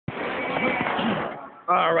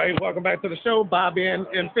All right, welcome back to the show, Bobby and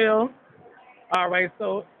Phil. All right,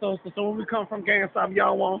 so when we come from GameStop,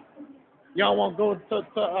 y'all want to go to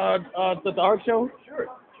the art show? Sure,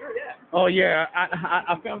 sure, yeah. Oh yeah,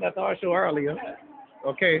 I filmed at the art show earlier.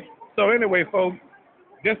 Okay, so anyway, folks,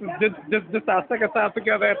 this our second time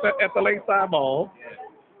together at the Lakeside Mall.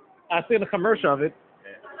 I seen a commercial of it.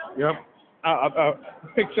 Yep, a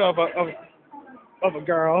picture of a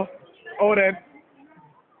girl.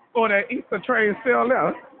 Oh that Easter train still there.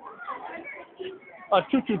 A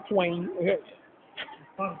choo-choo train.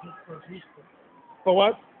 For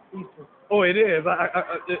what? Easter. Oh, it is.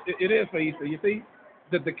 It is for Easter. You see,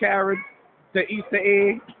 the carrot, the Easter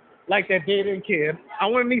egg, like that dead end kid. I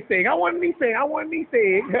want an Easter egg. I want an Easter egg. I want an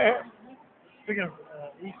Easter egg. Speaking of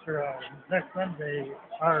Easter, next Sunday,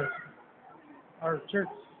 our church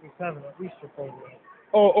is having an Easter program.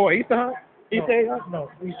 oh, Easter hunt. Easter egg hunt.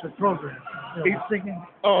 No, Easter program. Easter- Singing,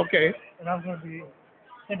 Oh, okay. and I'm going to be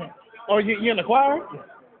in it. Oh, you in the choir?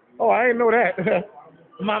 Oh, I didn't know that.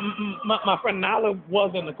 my friend Nala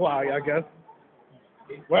was in the choir, I guess.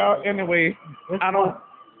 Well, anyway, It's I don't. fun.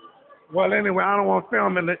 Well, anyway, I don't want to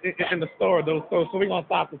film in the store though, so we're gonna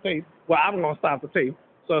stop the tape. Well, I'm gonna stop the tape.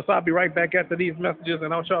 So I'll be right back after these messages, and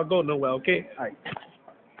don't y'all go nowhere, okay? All right.